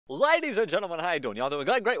Ladies and gentlemen, how you doing? Y'all doing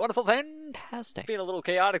good? Great, wonderful, fantastic. Being a little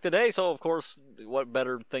chaotic today, so of course, what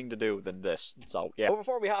better thing to do than this? So, yeah. But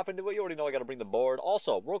before we hop into it, you already know I gotta bring the board.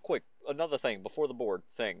 Also, real quick, another thing before the board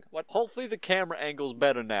thing. What? Hopefully the camera angle's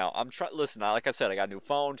better now. I'm trying, listen, like I said, I got a new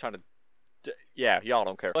phone, trying to, yeah, y'all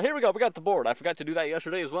don't care. Well, here we go, we got the board. I forgot to do that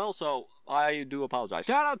yesterday as well, so I do apologize.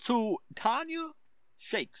 Shout out to Tanya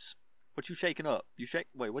Shakes. What you shaking up? You shake?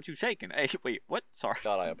 Wait, what you shaking? Hey, wait, what? Sorry.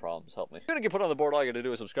 God, I have problems. Help me. If you're gonna get put on the board, all you gotta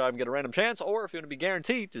do is subscribe and get a random chance, or if you want to be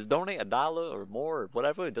guaranteed, just donate $1 or more or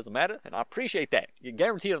whatever. It doesn't matter, and I appreciate that. You're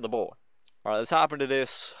guaranteed on the board. All right, let's hop into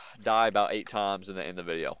this. Die about 8 times in the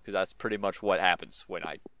video, because that's pretty much what happens when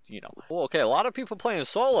I, you know. Well, okay, a lot of people playing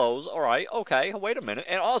solos. All right, okay, wait a minute.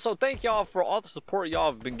 And also, thank y'all for all the support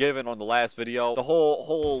y'all have been giving on the last video. The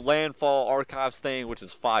whole Landfall Archives thing, which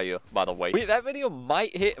is fire, by the way. That video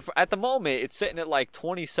might hit, at the moment, it's sitting at like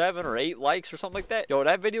 27 or 8 likes or something like that. Yo,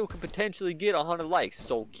 that video could potentially get 100 likes,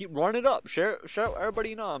 so keep running it up. Share everybody,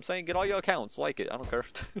 you know what I'm saying? Get all your accounts, like it, I don't care.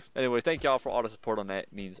 Anyway, thank y'all for all the support on that.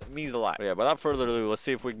 It means a lot. But yeah, without further ado, let's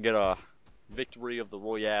see if we can get a victory of the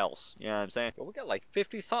Royales. You know what I'm saying? Yo, we got like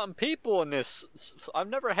 50-something people in this. I've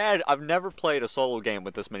never played a solo game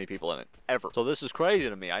with this many people in it, ever. So this is crazy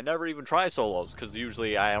to me. I never even try solos, because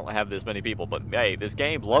usually I don't have this many people. But hey, this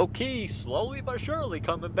game, low-key, slowly but surely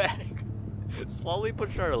coming back. Slowly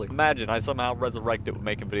but surely. Imagine I somehow resurrected with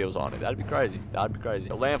making videos on it. That'd be crazy. That'd be crazy.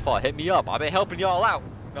 Yo, Landfall, hit me up. I've been helping y'all out.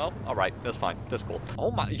 No? Alright, that's fine. That's cool. Oh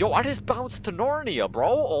my, yo, I just bounced to Narnia, bro.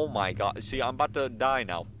 Oh my god. See, I'm about to die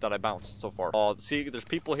now that I bounced so far. Oh, see, there's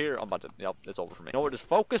people here. I'm about to, yep, it's over for me. You know what, just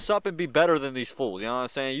focus up and be better than these fools. You know what I'm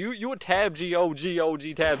saying? You a Tabg, OG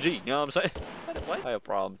Tabg. You know what I'm saying? I said it, what? I have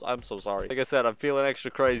problems. I'm so sorry. Like I said, I'm feeling extra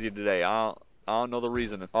crazy today. I don't know the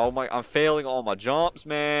reason. Oh my, I'm failing all my jumps,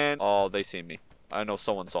 man. Oh, they see me. I know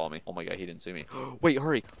someone saw me. Oh my god, he didn't see me. Wait,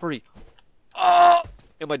 hurry. Oh!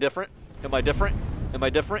 Am I different? Am I different? Am I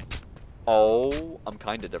different? Oh, I'm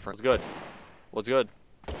kind of different. What's good? What's good?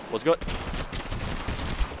 What's good?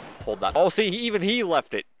 Hold that. Oh, see, even he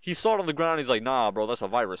left it. He saw it on the ground. He's like, nah, bro, that's a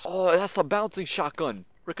virus. Oh, that's the bouncing shotgun.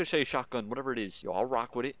 Ricochet shotgun, whatever it is. Yo, I'll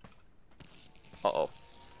rock with it. Uh-oh.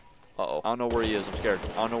 Uh-oh. I don't know where he is. I'm scared.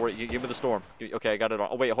 I don't know where. Give me the storm. Okay, I got it on.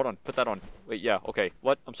 Oh, wait, hold on. Put that on. Wait, yeah, okay.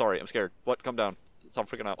 What? I'm sorry. I'm scared. What? Come down. I'm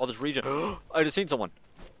freaking out. Oh, this region. I just seen someone.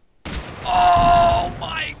 Oh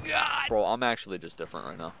my god! Bro, I'm actually just different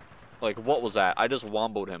right now. Like, what was that? I just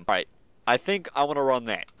womboed him. Alright, I think I want to run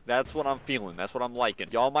that. That's what I'm feeling. That's what I'm liking.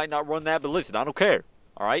 Y'all might not run that, but listen, I don't care.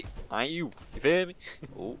 Alright? I ain't you. You feel me?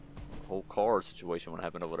 Oh, whole car situation what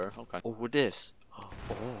happened over there. Okay. Oh, with this. Oh,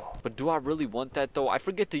 but do I really want that, though? I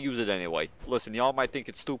forget to use it anyway. Listen, y'all might think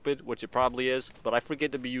it's stupid, which it probably is, but I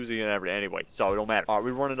forget to be using it anyway, so it don't matter. Alright,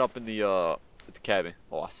 we run it up in the cabin.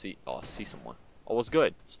 Oh, I see someone. Oh, what's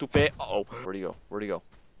good? Stupid. Uh-oh. Where'd he go? Where'd he go?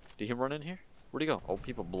 Did he run in here? Where'd he go? Oh,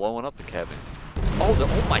 people blowing up the cabin. Oh,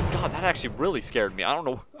 oh my god, that actually really scared me. I don't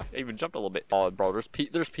know. I even jumped a little bit. Oh, bro,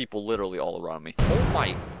 there's people literally all around me. Oh my.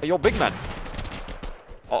 Hey, yo, big man.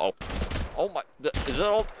 Uh-oh. Oh my. Is that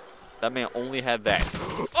all? That man only had that.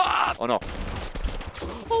 Ah! Oh, no.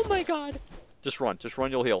 Oh my god. Just run. Just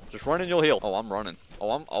run, you'll heal. Just run and you'll heal. Oh, I'm running.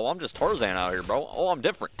 Oh, I'm just Tarzan out here, bro. Oh, I'm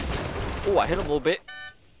different. Oh, I hit him a little bit.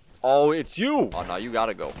 Oh, it's you! Oh, no, you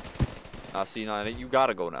gotta go. Now, see, now, you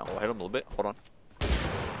gotta go now. Oh, I hit him a little bit. Hold on.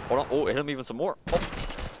 Hold on. Oh, hit him even some more.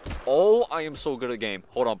 Oh, I am so good at game.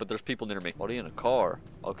 Hold on, but there's people near me. Oh, they in a car.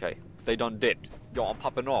 Okay. They done dipped. Yo, I'm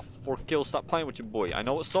popping off. 4 kills. Stop playing with your boy. I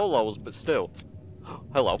know it's solos, but still.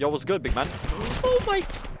 Hello. Yo, what's good, big man? Oh, my.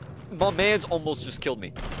 My man's almost just killed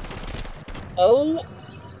me. Oh.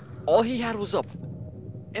 All he had was a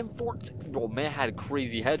M14. Bro, man had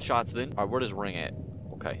crazy headshots then. All right, where does Ring at?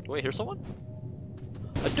 Okay. Do I hear someone?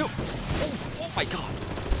 I do. Oh my god.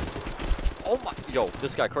 Oh my. Yo,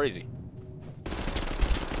 this guy crazy.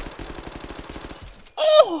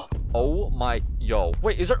 Oh. Oh my. Yo.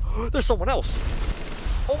 Wait, is there? There's someone else.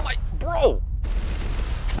 Oh my. Bro.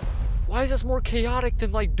 Why is this more chaotic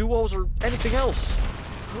than like duos or anything else?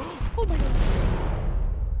 Oh my god.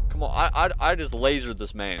 Come on. I just lasered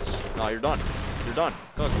this man. No, you're done. You're done.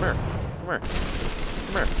 Come here. Come here.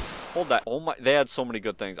 Come here. Hold that. Oh my, they had so many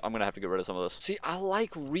good things. I'm gonna have to get rid of some of this. See, I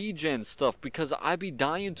like regen stuff because I be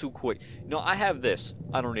dying too quick. No, I have this.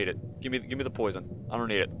 I don't need it. Give me the poison. I don't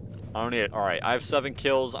need it. I don't need it. All right, I have 7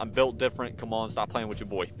 kills. I'm built different. Come on, stop playing with your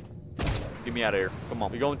boy. Get me out of here. Come on.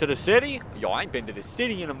 We going to the city? Yo, I ain't been to the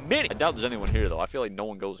city in a minute. I doubt there's anyone here though. I feel like no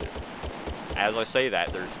one goes here. As I say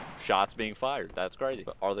that, there's shots being fired. That's crazy.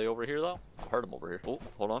 But are they over here though? I heard them over here. Oh,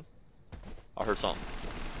 hold on. I heard something.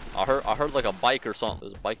 I heard like a bike or something.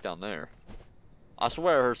 There's a bike down there. I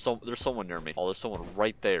swear I heard there's someone near me. Oh, there's someone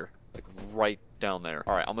right there. Like, right down there.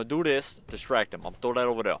 Alright, I'm gonna do this. Distract him. I'm gonna throw that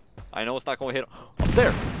over there. I know it's not gonna hit him. Up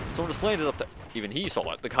there! Someone just landed up there. Even he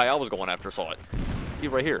saw it. The guy I was going after saw it. He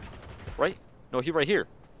right here. Right? No, he right here.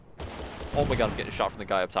 Oh my god, I'm getting shot from the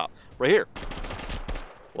guy up top. Right here.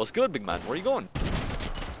 What's good, big man? Where you going?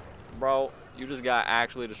 Bro, you just got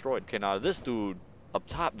actually destroyed. Okay, now this dude up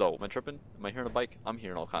top, though. Am I tripping? Am I hearing a bike? I'm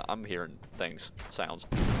hearing all kinds. I'm hearing things. Sounds.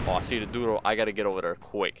 Oh, I see the dude. I gotta get over there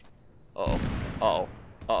quick. Uh-oh. Uh-oh.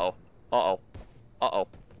 Uh-oh. Uh-oh. Uh-oh.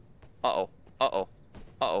 Uh-oh. Uh-oh.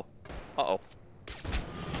 Uh-oh. Uh-oh.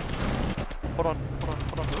 Hold on. Hold on.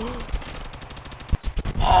 Hold on.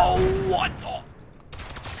 Oh, what the?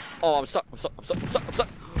 Oh, I'm stuck. I'm stuck. I'm stuck. I'm stuck. I'm stuck.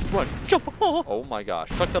 Run. Jump. Oh my gosh.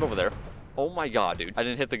 Chuck that over there. Oh my god, dude. I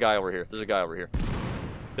didn't hit the guy over here. There's a guy over here.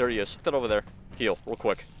 There he is. Chuck that over there. Heal. Real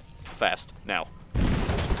quick. Fast. Now.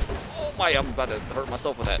 Oh my, I'm about to hurt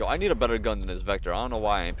myself with that. Yo, I need a better gun than this Vector. I don't know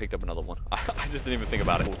why I ain't picked up another one. I just didn't even think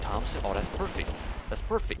about it. Oh, Thompson. Oh, that's perfect. That's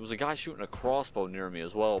perfect. There was a guy shooting a crossbow near me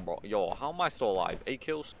as well, bro. Yo, how am I still alive? 8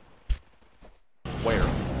 kills? Where?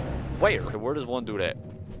 Where? Okay, where does one dude at?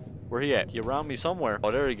 Where he at? He around me somewhere.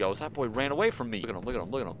 Oh, there he goes. That boy ran away from me. Look at him. Look at him.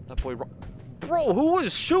 Look at him. That boy. Bro, who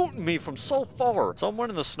is shooting me from so far? Someone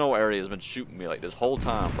in the snow area has been shooting me like this whole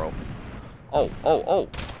time, bro. Oh, oh, oh.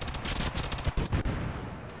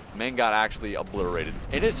 Man got actually obliterated.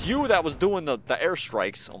 And it's you that was doing the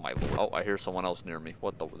airstrikes. Oh, my lord. Oh, I hear someone else near me.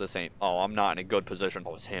 What the? This ain't. Oh, I'm not in a good position.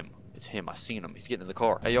 Oh, it's him. It's him. I seen him. He's getting in the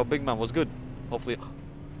car. Hey, yo, big man, what's good? Hopefully.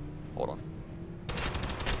 Hold on.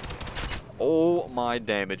 Oh, my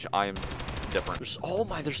damage. I am different.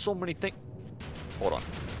 There's so many things. Hold on.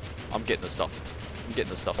 I'm getting the stuff. I'm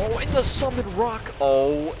getting the stuff. Oh, in the summit rock.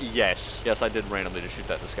 Oh, yes. Yes, I did randomly just shoot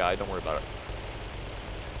that in the sky. Don't worry about it.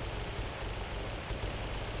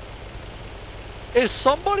 Is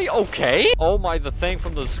somebody okay? Oh my, the thing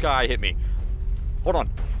from the sky hit me. Hold on.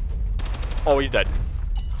 Oh, he's dead.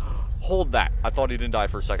 Hold that. I thought he didn't die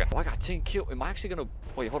for a second. Oh, I got 10 kills. Am I actually gonna...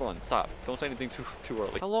 Wait, hold on. Stop. Don't say anything too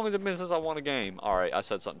early. How long has it been since I won a game? Alright, I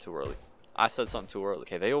said something too early. I said something too early.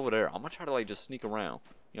 Okay, they over there. I'm gonna try to, like, just sneak around.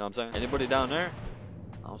 You know what I'm saying? Anybody down there?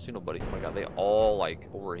 I don't see nobody. Oh my god, they all, like,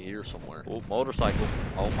 over here somewhere. Oh, motorcycle.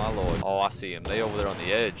 Oh my lord. Oh, I see him. They over there on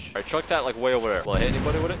the edge. Alright, chuck that, like, way over there. Will I hit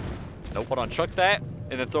anybody with it? Nope. Hold on. Chuck that,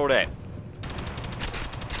 and then throw that.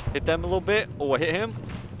 Hit them a little bit. Oh, I hit him.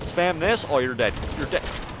 Spam this. Oh, you're dead. You're dead.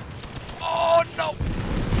 Oh, no.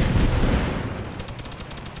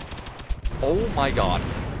 Oh, my God.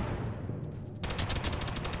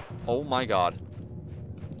 Oh, my God.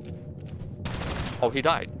 Oh, he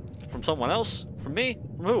died. From someone else? From me?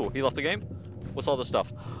 From who? He left the game? What's all this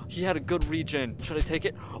stuff? He had a good regen. Should I take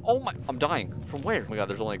it? Oh, my. I'm dying. From where? Oh, my God.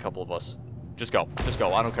 There's only a couple of us. Just go. Just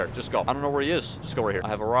go. I don't care. Just go. I don't know where he is. Just go right here. I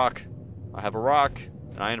have a rock. I have a rock.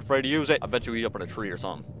 And I ain't afraid to use it. I bet you he's up in a tree or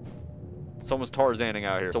something. Someone's Tarzaning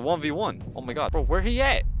out here. It's a 1v1. Oh my god. Bro, where he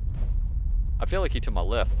at? I feel like he to my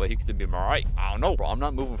left, but he could be my right. I don't know, bro. I'm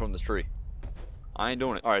not moving from this tree. I ain't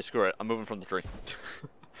doing it. Alright, screw it. I'm moving from the tree.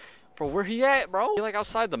 Bro, where he at, bro? He like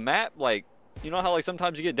outside the map? Like, you know how like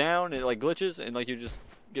sometimes you get down and it like glitches and like you just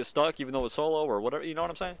get stuck even though it's solo or whatever? You know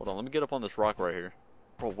what I'm saying? Hold on, let me get up on this rock right here.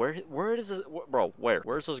 Bro, where is this? Bro, where?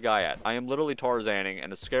 Where's this guy at? I am literally Tarzaning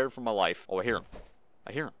and it's scared for my life. Oh, I hear him.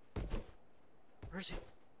 I hear him. Where is he?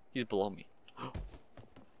 He's below me. Oh,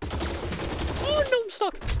 no, I'm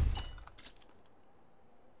stuck.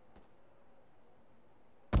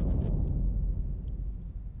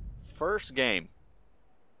 First game.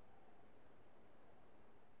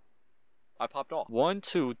 I popped off. 1,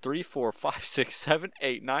 2, 3, 4, 5, 6, 7,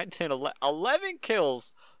 8, 9, 10, 11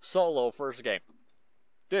 kills solo first game.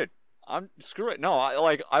 Dude, screw it. No,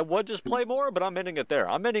 I would just play more, but I'm ending it there.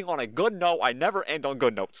 I'm ending on a good note. I never end on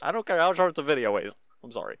good notes. I don't care how short the video is.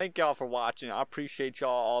 I'm sorry. Thank y'all for watching. I appreciate y'all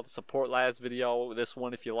all the support last video. This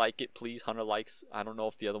one, if you like it, please, 100 likes. I don't know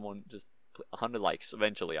if the other one, just 100 likes.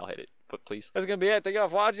 Eventually, I'll hit it. But please. That's gonna be it. Thank y'all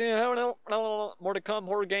for watching. More to come.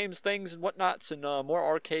 Horror games, things, and whatnots, and more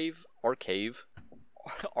archive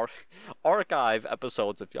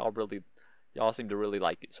episodes if y'all seem to really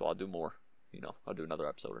like it. So I'll do more. You know, I'll do another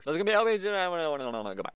episode. That's gonna be it. Goodbye.